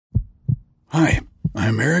Hi,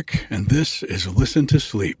 I'm Eric, and this is Listen to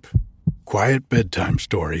Sleep, quiet bedtime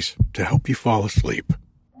stories to help you fall asleep.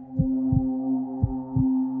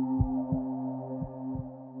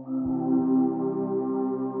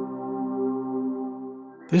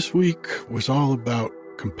 This week was all about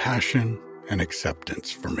compassion and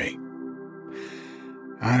acceptance for me.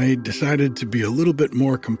 I decided to be a little bit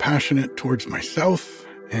more compassionate towards myself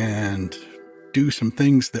and do some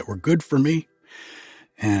things that were good for me.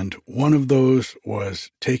 And one of those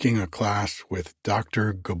was taking a class with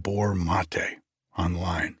Dr. Gabor Mate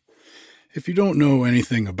online. If you don't know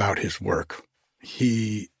anything about his work,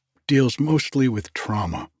 he deals mostly with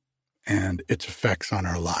trauma and its effects on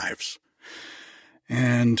our lives.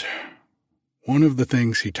 And one of the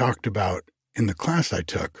things he talked about in the class I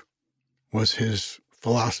took was his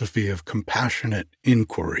philosophy of compassionate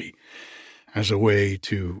inquiry as a way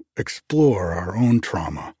to explore our own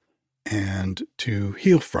trauma and to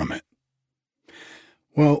heal from it.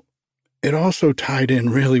 Well, it also tied in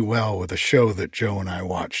really well with a show that Joe and I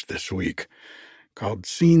watched this week called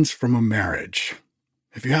Scenes from a Marriage.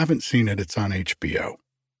 If you haven't seen it, it's on HBO.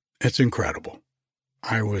 It's incredible.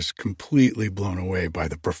 I was completely blown away by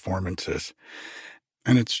the performances.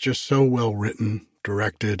 And it's just so well written,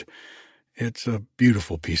 directed. It's a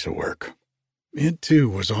beautiful piece of work. It, too,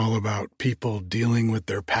 was all about people dealing with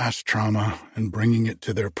their past trauma and bringing it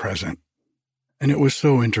to their present. And it was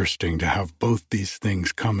so interesting to have both these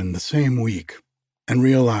things come in the same week and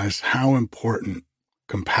realize how important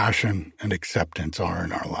compassion and acceptance are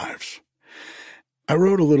in our lives. I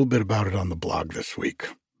wrote a little bit about it on the blog this week.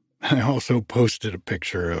 I also posted a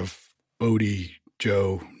picture of Bodhi,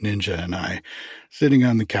 Joe, Ninja, and I sitting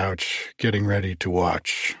on the couch getting ready to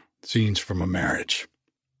watch Scenes from a Marriage.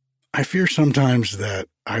 I fear sometimes that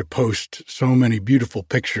I post so many beautiful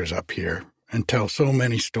pictures up here and tell so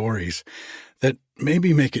many stories that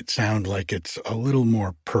maybe make it sound like it's a little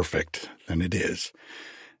more perfect than it is.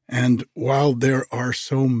 And while there are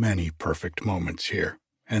so many perfect moments here,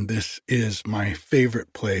 and this is my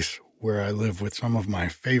favorite place where I live with some of my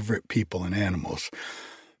favorite people and animals,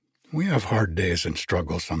 we have hard days and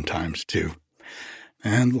struggles sometimes too.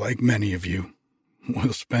 And like many of you,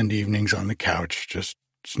 we'll spend evenings on the couch just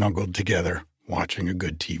snuggled together watching a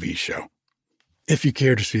good TV show. If you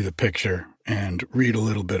care to see the picture and read a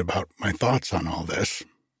little bit about my thoughts on all this,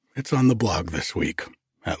 it's on the blog this week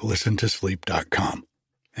at listentosleep.com,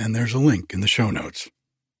 and there's a link in the show notes.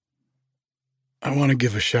 I want to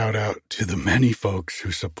give a shout out to the many folks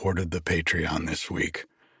who supported the Patreon this week.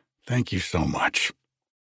 Thank you so much.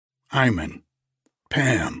 Iman,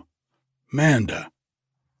 Pam, Manda,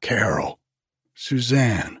 Carol,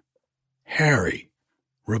 Suzanne, Harry,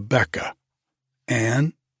 Rebecca,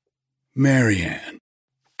 Anne, Marianne,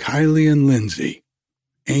 Kylie and Lindsay,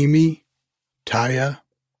 Amy, Taya,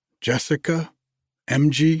 Jessica,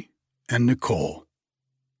 MG, and Nicole.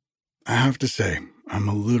 I have to say, I'm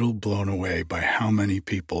a little blown away by how many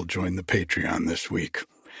people joined the Patreon this week,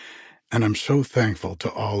 and I'm so thankful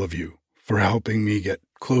to all of you for helping me get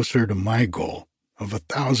closer to my goal of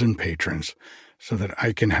 1,000 patrons so that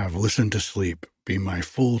I can have Listen to Sleep be my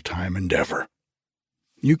full-time endeavor.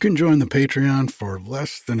 You can join the Patreon for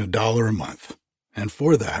less than $1 a month, and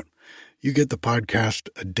for that, you get the podcast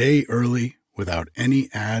a day early without any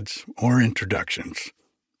ads or introductions.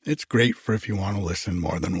 It's great for if you want to listen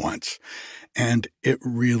more than once, and it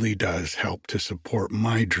really does help to support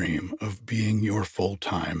my dream of being your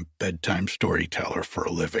full-time bedtime storyteller for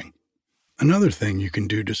a living. Another thing you can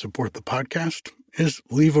do to support the podcast is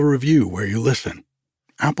leave a review where you listen.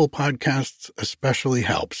 Apple Podcasts especially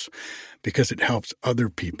helps because it helps other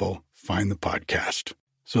people find the podcast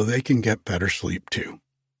so they can get better sleep too.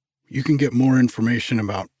 You can get more information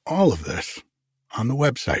about all of this on the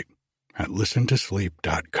website at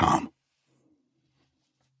listentosleep.com.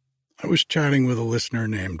 I was chatting with a listener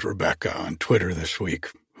named Rebecca on Twitter this week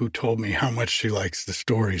who told me how much she likes the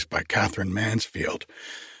stories by Catherine Mansfield.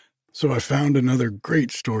 So I found another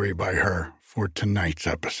great story by her for tonight's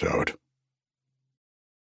episode.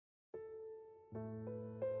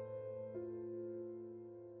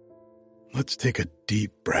 Let's take a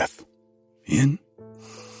deep breath in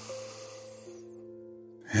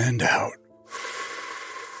and out.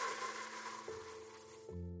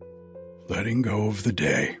 Letting go of the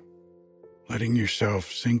day, letting yourself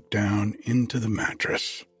sink down into the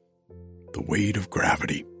mattress, the weight of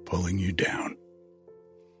gravity pulling you down.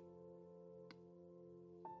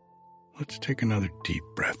 Let's take another deep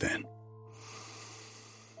breath in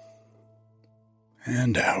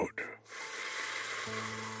and out.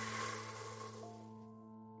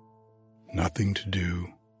 Nothing to do,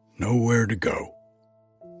 nowhere to go.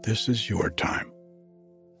 This is your time,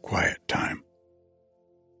 quiet time.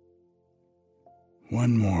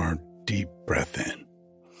 one more deep breath in.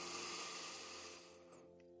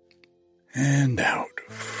 And out.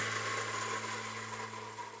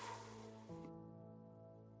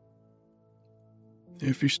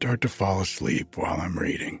 If you start to fall asleep while I'm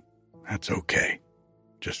reading, that's okay.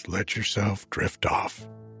 Just let yourself drift off.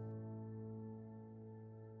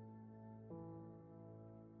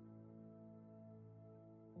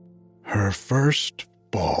 Her first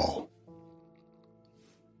ball.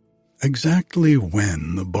 Exactly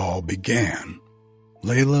when the ball began,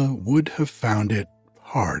 Layla would have found it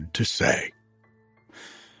hard to say.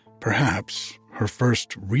 Perhaps her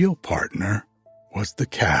first real partner was the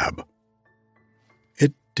cab.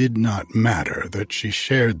 It did not matter that she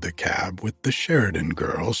shared the cab with the Sheridan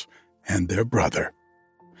girls and their brother.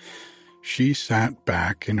 She sat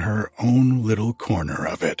back in her own little corner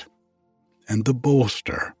of it, and the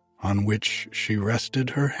bolster on which she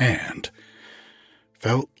rested her hand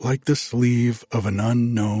felt like the sleeve of an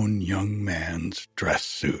unknown young man's dress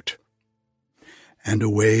suit. And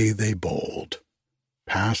away they bowled,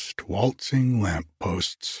 past waltzing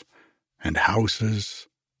lampposts and houses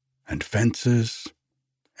and fences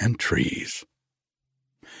and trees.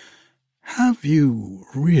 Have you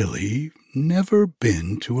really never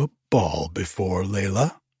been to a ball before,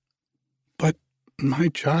 Layla? But, my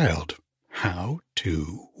child, how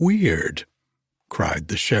too weird, cried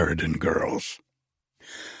the Sheridan girls.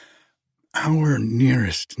 Our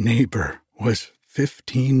nearest neighbor was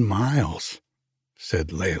 15 miles, said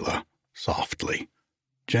Layla softly,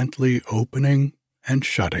 gently opening and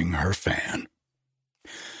shutting her fan.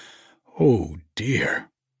 Oh dear,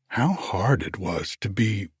 how hard it was to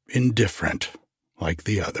be indifferent like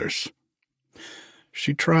the others.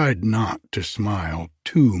 She tried not to smile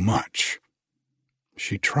too much.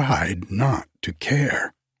 She tried not to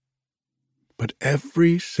care. But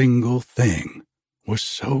every single thing was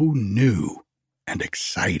so new and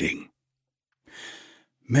exciting.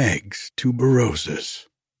 Meg's tuberoses,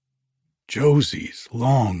 Josie's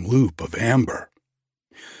long loop of amber,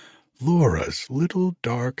 Laura's little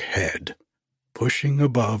dark head pushing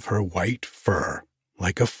above her white fur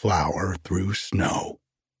like a flower through snow.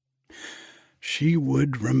 She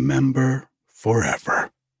would remember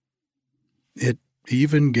forever. It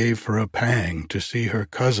even gave her a pang to see her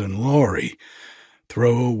cousin Laurie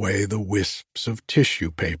throw away the wisps of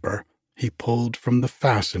tissue paper he pulled from the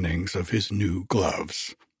fastenings of his new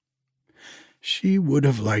gloves. She would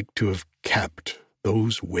have liked to have kept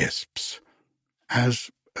those wisps as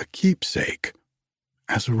a keepsake,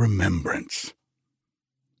 as a remembrance.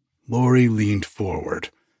 Laurie leaned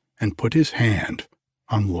forward and put his hand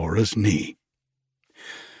on Laura's knee.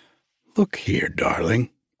 Look here,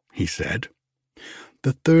 darling, he said.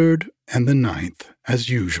 The 3rd and the 9th, as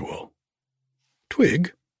usual.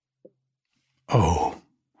 Twig? Oh,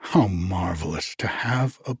 how marvelous to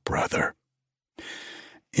have a brother.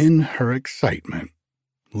 In her excitement,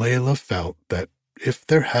 Layla felt that if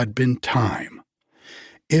there had been time,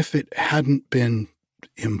 if it hadn't been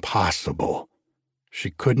impossible, she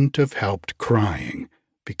couldn't have helped crying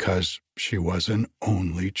because she was an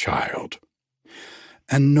only child.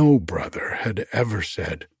 And no brother had ever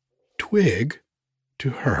said, Twig, to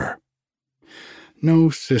her.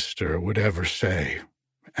 No sister would ever say,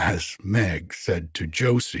 as Meg said to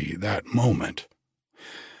Josie that moment,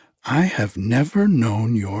 I have never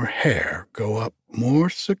known your hair go up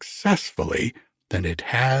more successfully than it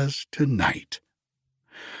has tonight.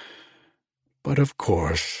 But of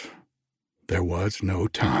course, there was no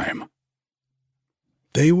time.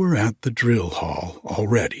 They were at the drill hall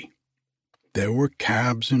already. There were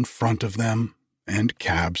cabs in front of them and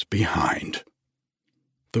cabs behind.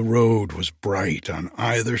 The road was bright on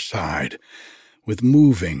either side, with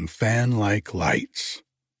moving fan-like lights.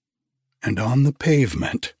 And on the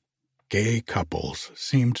pavement, gay couples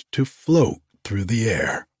seemed to float through the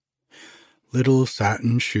air. Little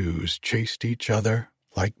satin shoes chased each other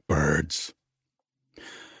like birds.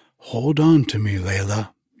 Hold on to me,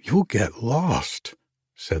 Layla. You'll get lost,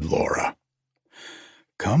 said Laura.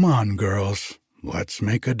 Come on, girls. Let's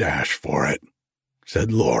make a dash for it,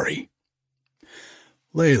 said Laurie.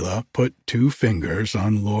 Layla put 2 fingers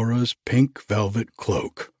on Laura's pink velvet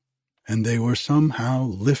cloak, and they were somehow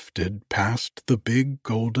lifted past the big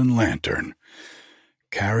golden lantern,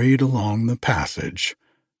 carried along the passage,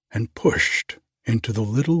 and pushed into the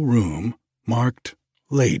little room marked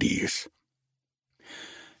Ladies.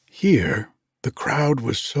 Here, the crowd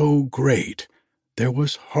was so great, there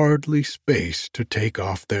was hardly space to take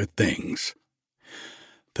off their things.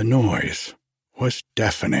 The noise was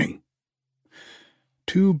deafening.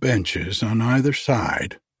 2 benches on either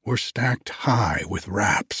side were stacked high with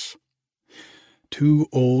wraps. 2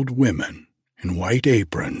 old women in white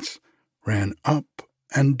aprons ran up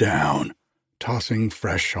and down, tossing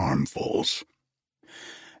fresh armfuls.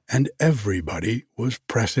 And everybody was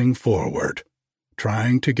pressing forward,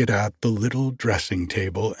 trying to get at the little dressing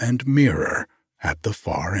table and mirror at the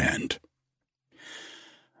far end.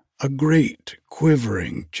 A great,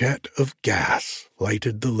 quivering jet of gas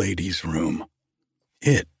lighted the ladies' room.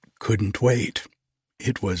 It couldn't wait.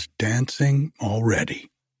 It was dancing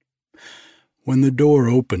already. When the door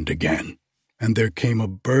opened again, and there came a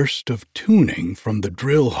burst of tuning from the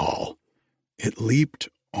drill hall, it leaped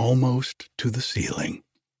almost to the ceiling.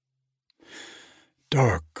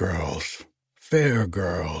 Dark girls, fair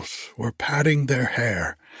girls were patting their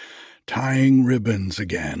hair, tying ribbons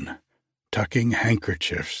again, tucking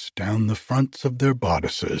handkerchiefs down the fronts of their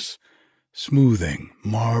bodices, smoothing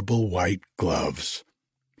marble-white gloves.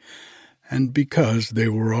 And because they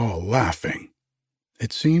were all laughing,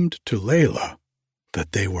 it seemed to Layla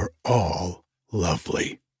that they were all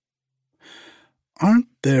lovely. "Aren't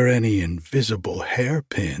there any invisible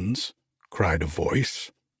hairpins?" cried a voice.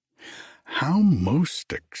 "How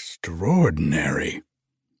most extraordinary!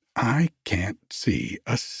 I can't see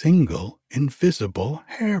a single invisible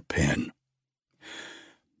hairpin."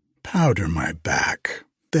 "Powder my back,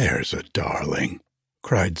 there's a darling,"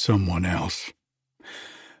 cried someone else.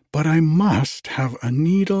 "But I must have a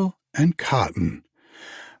needle and cotton.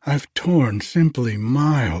 I've torn simply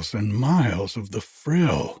miles and miles of the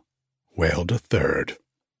frill," wailed a third.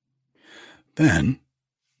 Then,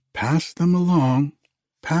 "Pass them along,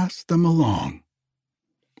 pass them along."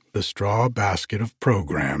 The straw basket of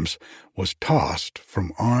programs was tossed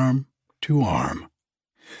from arm to arm.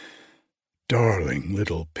 Darling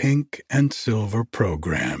little pink and silver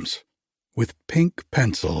programs, with pink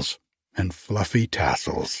pencils and fluffy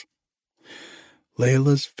tassels.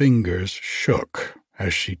 Layla's fingers shook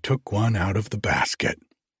as she took one out of the basket.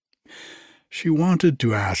 She wanted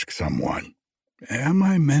to ask someone, "Am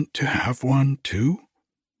I meant to have one too?"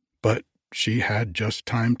 But she had just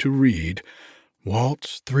time to read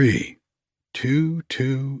Waltz 3,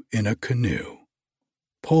 2-2 in a canoe,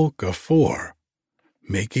 Polka 4,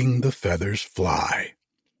 Making the feathers fly,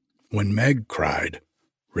 when Meg cried,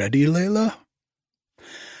 "Ready, Layla?"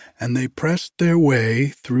 And they pressed their way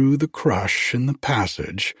through the crush in the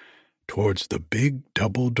passage towards the big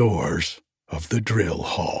double doors of the drill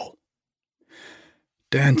hall.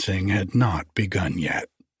 Dancing had not begun yet,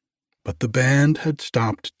 but the band had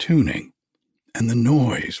stopped tuning, and the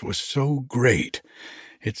noise was so great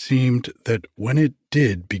it seemed that when it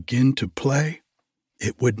did begin to play,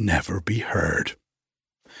 it would never be heard.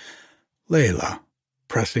 Layla,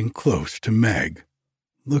 pressing close to Meg,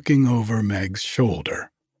 looking over Meg's shoulder,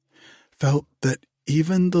 felt that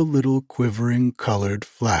even the little quivering colored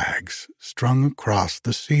flags strung across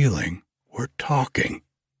the ceiling were talking.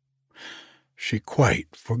 She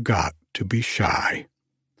quite forgot to be shy.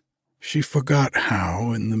 She forgot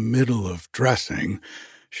how, in the middle of dressing,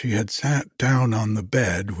 she had sat down on the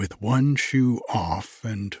bed with one shoe off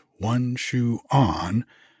and one shoe on,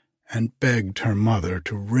 and begged her mother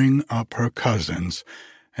to ring up her cousins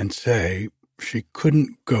and say she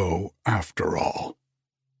couldn't go after all.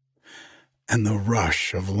 And the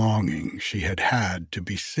rush of longing she had had to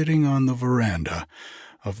be sitting on the veranda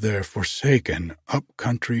of their forsaken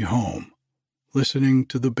up-country home, listening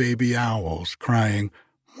to the baby owls crying,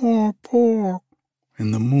 "More pork,"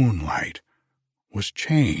 in the moonlight, was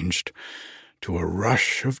changed to a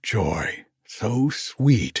rush of joy so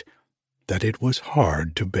sweet that it was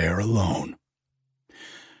hard to bear alone.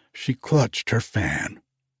 She clutched her fan,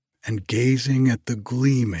 and gazing at the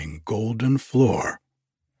gleaming golden floor,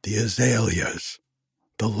 the azaleas,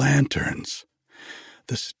 the lanterns,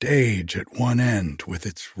 the stage at one end with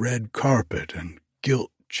its red carpet and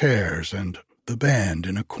gilt chairs and the band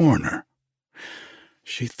in a corner,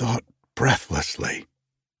 she thought breathlessly,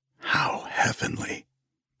 how heavenly,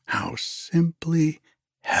 how simply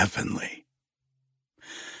heavenly.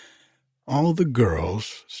 All the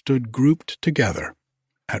girls stood grouped together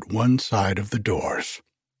at one side of the doors,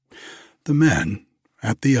 the men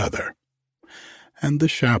at the other, and the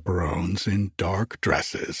chaperones in dark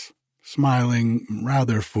dresses, smiling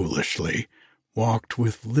rather foolishly, walked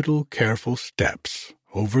with little careful steps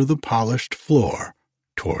over the polished floor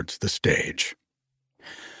towards the stage.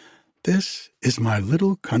 "This is my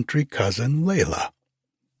little country cousin Layla.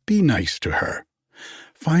 Be nice to her.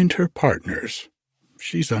 Find her partners.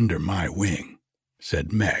 She's under my wing,"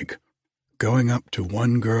 said Meg, going up to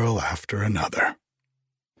one girl after another.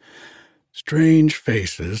 Strange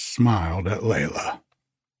faces smiled at Layla.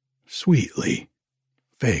 Sweetly,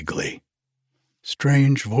 vaguely.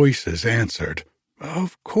 Strange voices answered,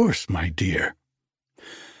 "Of course, my dear."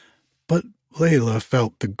 But Layla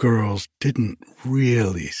felt the girls didn't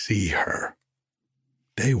really see her.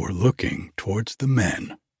 They were looking towards the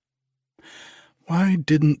men. Why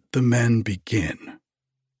didn't the men begin?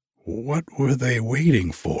 What were they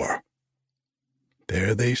waiting for?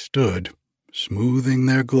 There they stood, smoothing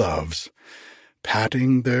their gloves,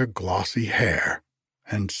 patting their glossy hair,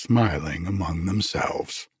 and smiling among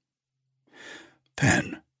themselves.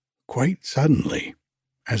 Then, quite suddenly,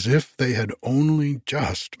 as if they had only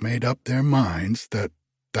just made up their minds that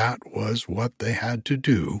that was what they had to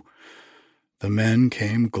do, the men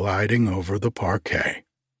came gliding over the parquet.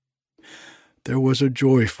 There was a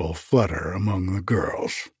joyful flutter among the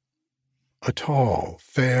girls. A tall,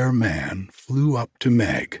 fair man flew up to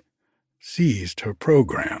Meg, seized her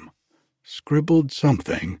program, scribbled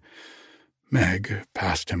something. Meg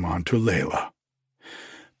passed him on to Layla.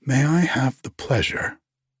 "May I have the pleasure?"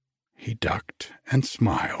 He ducked and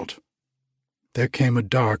smiled. There came a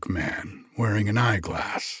dark man wearing an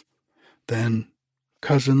eyeglass, then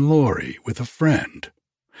Cousin Laurie with a friend,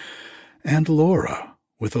 and Laura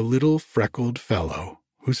with a little freckled fellow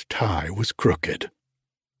whose tie was crooked.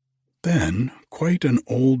 Then quite an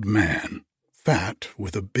old man, fat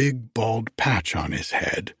with a big bald patch on his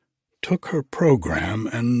head, took her program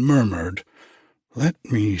and murmured, let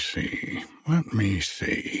me see.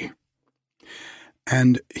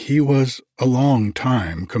 And he was a long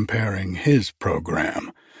time comparing his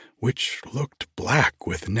program, which looked black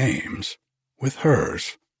with names, with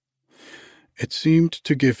hers. It seemed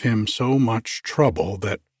to give him so much trouble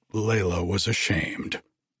that Layla was ashamed.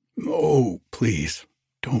 "Oh, please,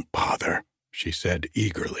 don't bother," she said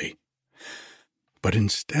eagerly. But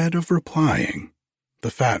instead of replying,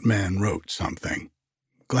 the fat man wrote something,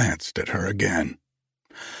 glanced at her again.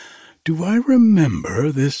 "Do I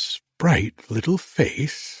remember this bright little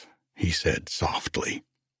face?" he said softly.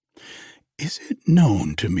 "Is it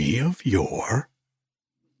known to me of yore?"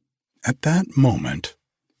 At that moment,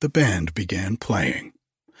 the band began playing.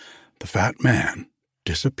 The fat man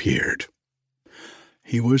disappeared.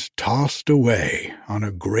 He was tossed away on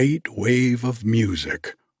a great wave of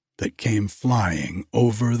music that came flying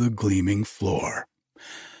over the gleaming floor,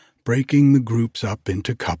 breaking the groups up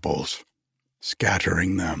into couples,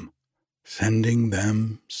 scattering them, sending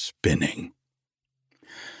them spinning.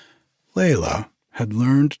 Layla had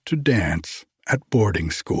learned to dance at boarding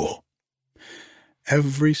school.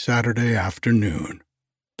 Every Saturday afternoon,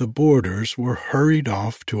 the boarders were hurried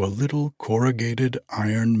off to a little corrugated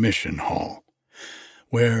iron mission hall,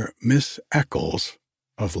 where Miss Eccles,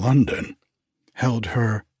 of London, held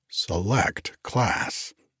her select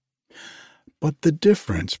class. But the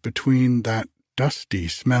difference between that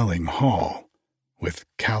dusty-smelling hall, with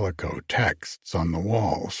calico texts on the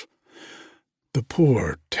walls, the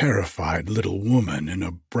poor, terrified little woman in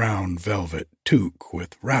a brown velvet toque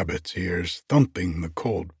with rabbit's ears thumping the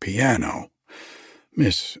cold piano,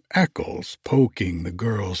 Miss Eccles poking the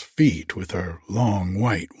girl's feet with her long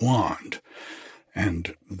white wand,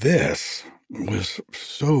 and this was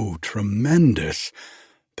so tremendous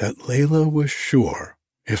that Layla was sure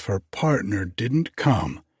if her partner didn't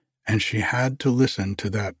come and she had to listen to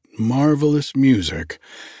that marvelous music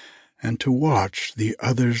and to watch the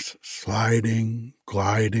others sliding,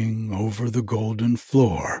 gliding over the golden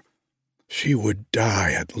floor, she would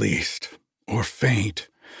die at least, or faint,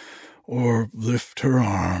 or lift her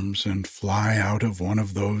arms and fly out of one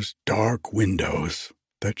of those dark windows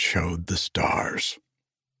that showed the stars.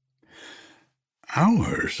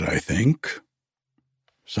 "Ours, I think."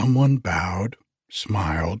 Someone bowed,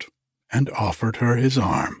 smiled, and offered her his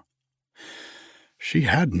arm. She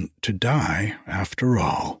hadn't to die after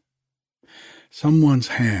all. Someone's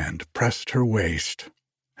hand pressed her waist,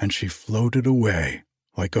 and she floated away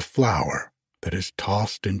like a flower that is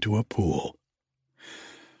tossed into a pool.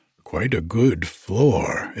 "Quite a good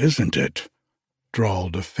floor, isn't it?"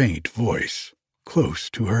 drawled a faint voice close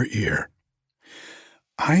to her ear.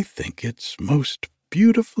 "I think it's most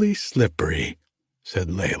beautifully slippery," said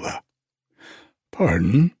Layla.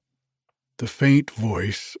 "Pardon?" The faint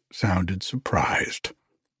voice sounded surprised.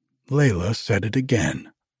 Layla said it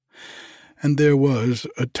again, and there was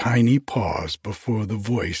a tiny pause before the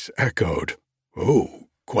voice echoed, "Oh,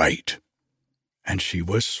 quite," and she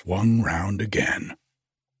was swung round again.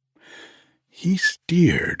 He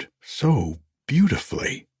steered so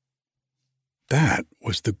beautifully. That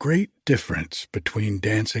was the great difference between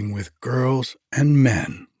dancing with girls and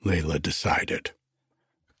men, Layla decided.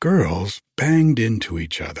 Girls banged into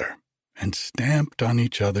each other and stamped on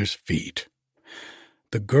each other's feet.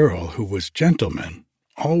 The girl who was gentleman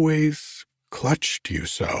always clutched you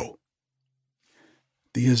so.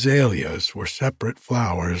 The azaleas were separate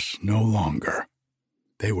flowers no longer.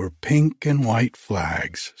 They were pink and white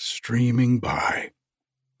flags streaming by.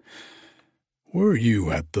 "Were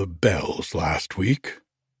you at the Bells last week?"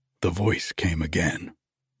 The voice came again.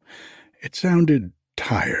 It sounded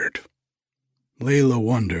tired. Layla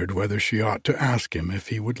wondered whether she ought to ask him if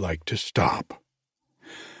he would like to stop.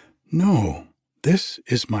 "No, this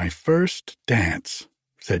is my first dance,"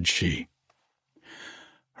 said she.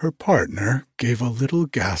 Her partner gave a little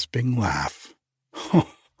gasping laugh.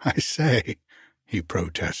 "Oh, I say," he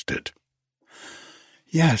protested.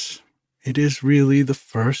 "Yes, it is really the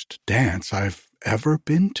first dance I've ever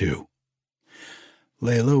been to."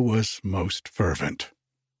 Layla was most fervent.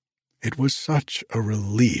 It was such a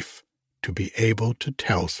relief to be able to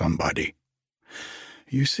tell somebody.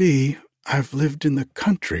 "You see, I've lived in the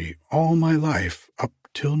country all my life up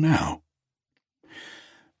till now."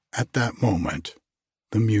 At that moment,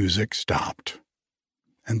 the music stopped,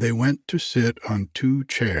 and they went to sit on 2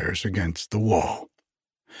 chairs against the wall.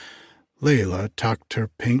 Layla tucked her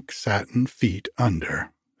pink satin feet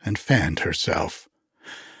under and fanned herself,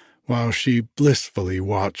 while she blissfully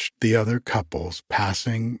watched the other couples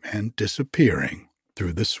passing and disappearing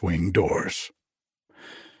through the swing doors.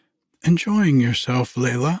 "Enjoying yourself,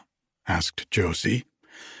 Layla?" asked Josie,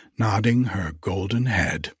 nodding her golden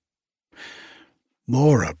head.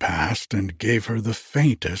 Laura passed and gave her the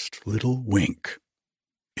faintest little wink.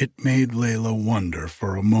 It made Layla wonder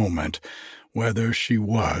for a moment whether she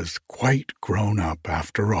was quite grown up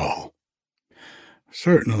after all.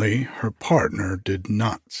 Certainly her partner did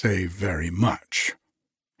not say very much.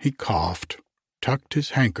 He coughed, tucked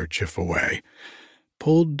his handkerchief away,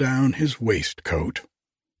 pulled down his waistcoat,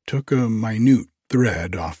 took a minute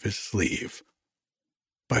thread off his sleeve.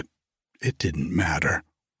 But it didn't matter.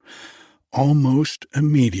 Almost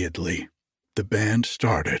immediately, the band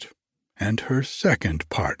started, and her second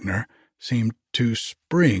partner seemed to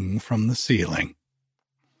spring from the ceiling.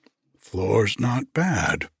 "Floor's not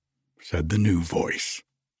bad," said the new voice.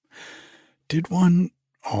 Did one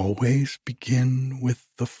always begin with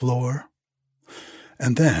the floor?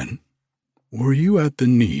 And then, "Were you at the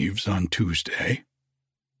Neves on Tuesday?"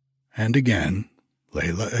 And again,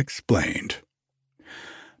 Layla explained.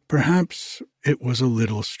 Perhaps it was a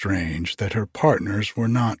little strange that her partners were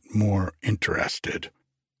not more interested,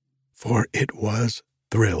 for it was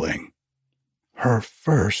thrilling. Her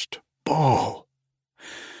first ball.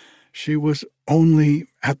 She was only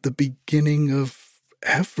at the beginning of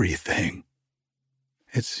everything.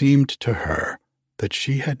 It seemed to her that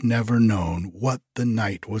she had never known what the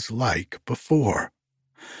night was like before.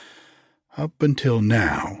 Up until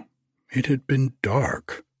now, it had been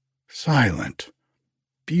dark, silent,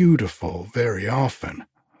 beautiful very often,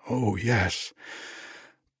 oh yes,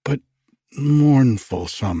 but mournful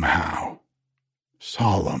somehow,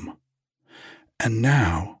 solemn. And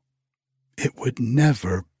now it would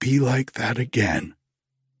never be like that again.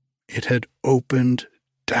 It had opened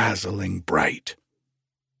dazzling bright.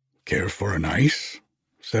 "Care for an ice?"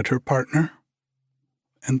 said her partner.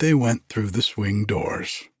 And they went through the swing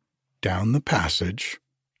doors, down the passage,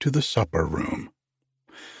 to the supper room.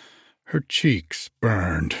 Her cheeks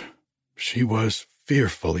burned. She was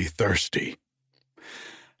fearfully thirsty.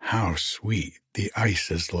 How sweet the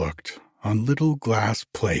ices looked on little glass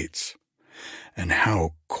plates, and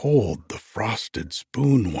how cold the frosted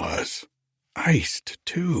spoon was, iced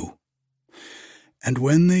too. And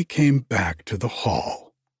when they came back to the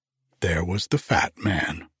hall, there was the fat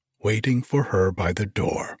man waiting for her by the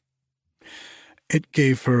door. It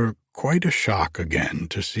gave her quite a shock again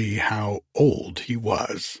to see how old he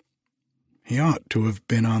was. He ought to have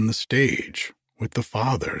been on the stage with the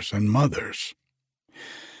fathers and mothers.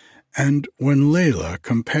 And when Layla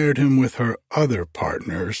compared him with her other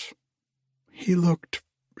partners, he looked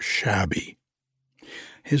shabby.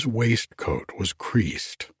 His waistcoat was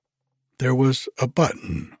creased. There was a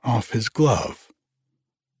button off his glove.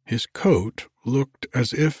 His coat looked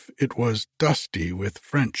as if it was dusty with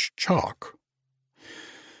French chalk.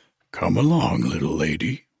 "Come along, little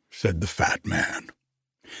lady," said the fat man.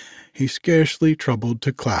 He scarcely troubled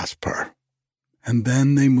to clasp her, and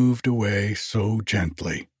then they moved away so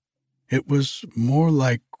gently. It was more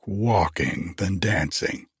like walking than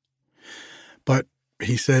dancing. But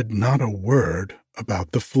he said not a word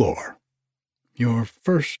about the floor. "Your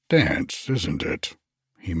first dance, isn't it?"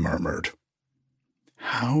 he murmured.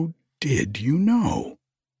 "How did you know?"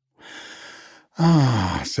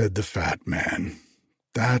 "Ah," said the fat man,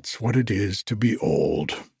 "that's what it is to be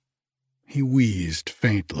old." He wheezed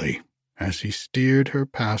faintly as he steered her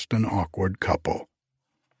past an awkward couple.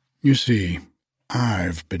 "You see,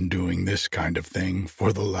 I've been doing this kind of thing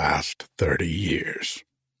for the last 30 years.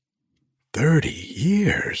 30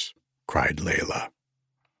 years, cried Layla.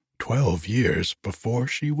 12 years before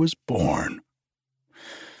she was born.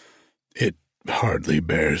 It hardly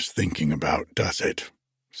bears thinking about, does it?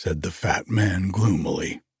 Said the fat man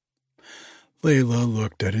gloomily. Layla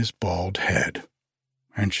looked at his bald head,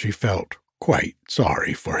 and she felt quite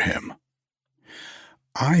sorry for him.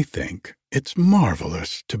 I think it's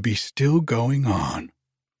marvelous to be still going on,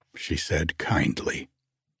 she said kindly.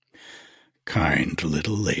 Kind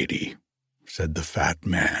little lady, said the fat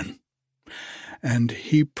man, and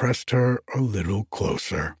he pressed her a little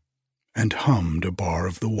closer and hummed a bar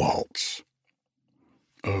of the waltz.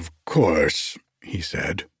 Of course, he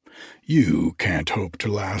said, you can't hope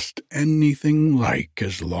to last anything like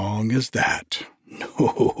as long as that.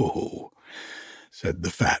 No, said the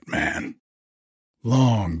fat man.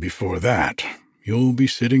 Long before that, you'll be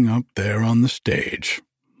sitting up there on the stage,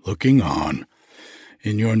 looking on,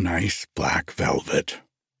 in your nice black velvet,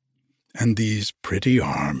 and these pretty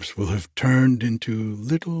arms will have turned into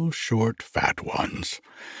little short fat ones,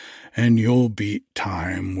 and you'll beat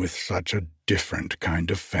time with such a different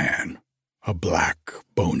kind of fan, a black,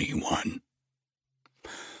 bony one.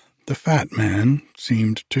 The fat man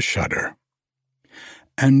seemed to shudder.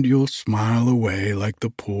 And you'll smile away like the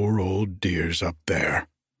poor old dears up there,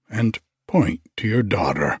 and point to your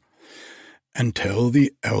daughter, and tell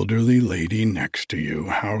the elderly lady next to you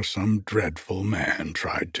how some dreadful man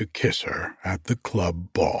tried to kiss her at the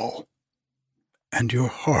club ball. And your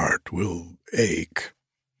heart will ache.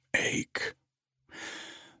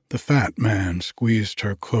 The fat man squeezed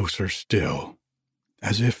her closer still,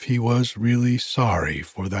 as if he was really sorry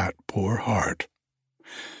for that poor heart.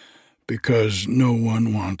 Because no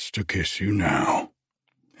one wants to kiss you now,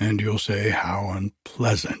 and you'll say how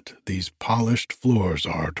unpleasant these polished floors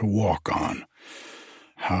are to walk on,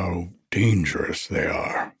 how dangerous they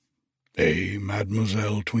are. Eh,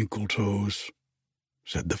 Mademoiselle Twinkletoes?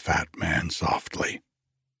 Said the fat man softly.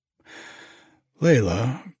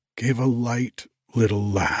 Layla gave a light little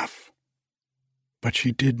laugh, but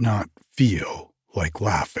she did not feel like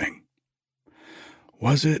laughing.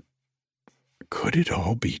 Could it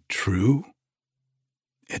all be true?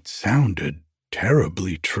 It sounded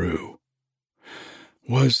terribly true.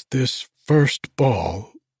 Was this first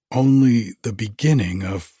ball only the beginning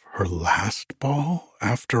of her last ball,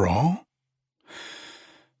 after all?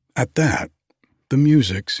 At that, the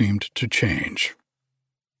music seemed to change.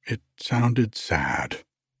 It sounded sad.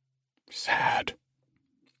 Sad.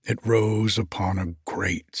 It rose upon a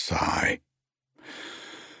great sigh.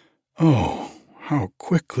 Oh, how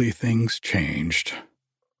quickly things changed.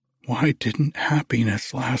 Why didn't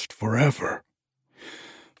happiness last forever?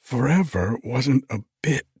 Forever wasn't a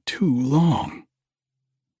bit too long.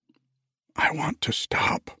 I want to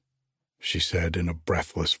stop, she said in a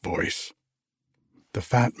breathless voice. The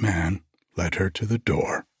fat man led her to the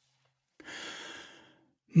door.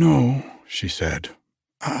 No, she said,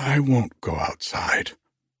 I won't go outside.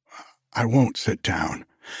 I won't sit down.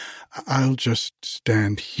 I'll just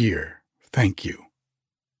stand here. Thank you.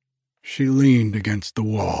 She leaned against the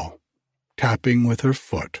wall, tapping with her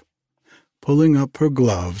foot, pulling up her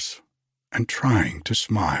gloves, and trying to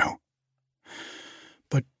smile.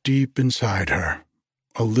 But deep inside her,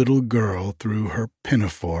 a little girl threw her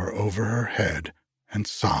pinafore over her head and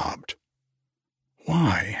sobbed.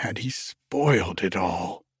 Why had he spoiled it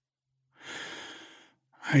all?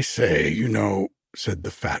 I say, said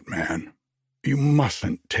the fat man, you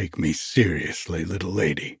mustn't take me seriously, little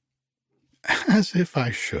lady. As if I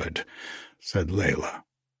should, said Layla,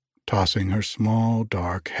 tossing her small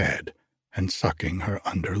dark head and sucking her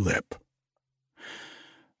under lip.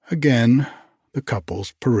 Again, the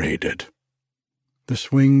couples paraded. The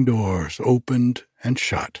swing doors opened and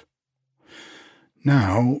shut.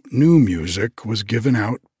 Now new music was given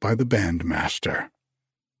out by the bandmaster.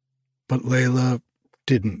 But Layla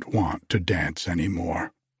didn't want to dance any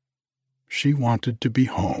more. She wanted to be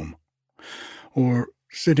home, or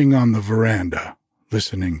sitting on the veranda,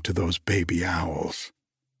 listening to those baby owls.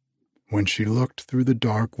 When she looked through the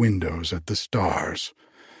dark windows at the stars,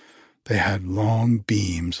 they had long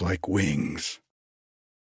beams like wings.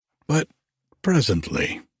 But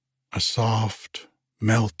presently, a soft,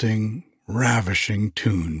 melting, ravishing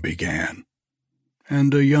tune began,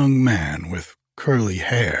 and a young man with curly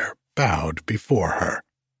hair bowed before her.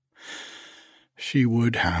 She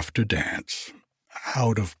would have to dance,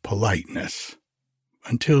 out of politeness,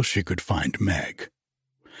 until she could find Meg.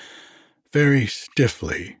 Very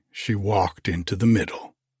stiffly she walked into the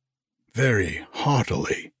middle. Very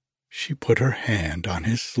haughtily she put her hand on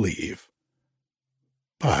his sleeve.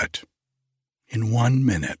 But in 1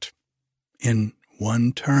 minute, in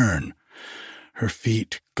one turn, her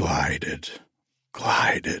feet glided.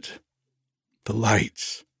 The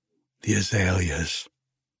lights, the azaleas,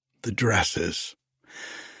 the dresses,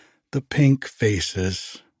 the pink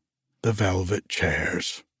faces, the velvet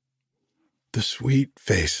chairs, the sweet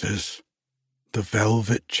faces, the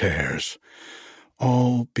velvet chairs,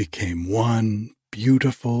 all became one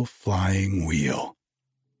beautiful flying wheel.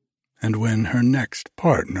 And when her next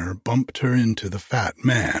partner bumped her into the fat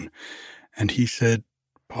man, and he said,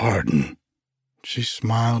 "Pardon," she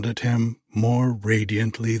smiled at him more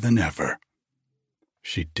radiantly than ever.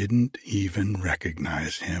 She didn't even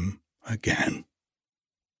recognize him again.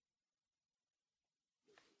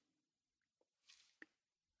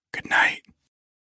 Good night.